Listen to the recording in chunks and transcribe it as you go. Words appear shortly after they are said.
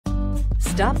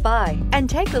Stop by and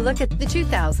take a look at the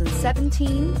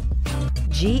 2017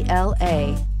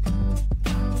 GLA.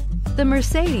 The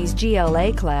Mercedes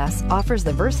GLA class offers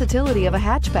the versatility of a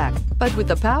hatchback, but with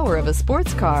the power of a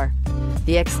sports car.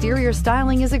 The exterior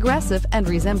styling is aggressive and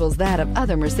resembles that of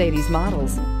other Mercedes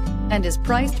models, and is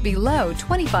priced below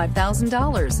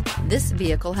 $25,000. This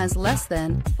vehicle has less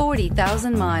than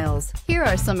 40,000 miles. Here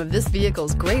are some of this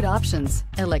vehicle's great options: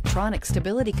 electronic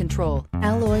stability control,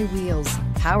 alloy wheels,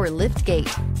 power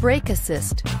liftgate, brake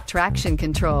assist, traction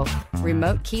control,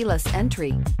 remote keyless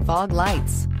entry, fog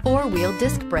lights, four-wheel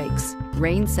disc brakes,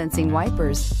 rain sensing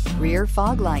wipers, rear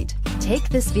fog light. Take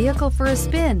this vehicle for a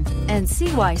spin and see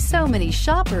why so many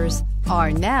shoppers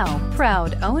are now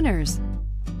proud owners.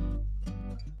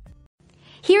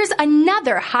 Here's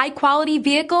another high-quality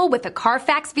vehicle with a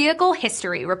Carfax Vehicle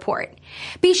History Report.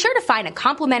 Be sure to find a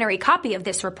complimentary copy of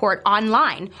this report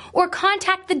online or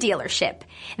contact the dealership.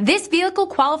 This vehicle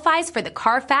qualifies for the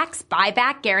Carfax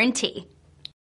Buyback Guarantee.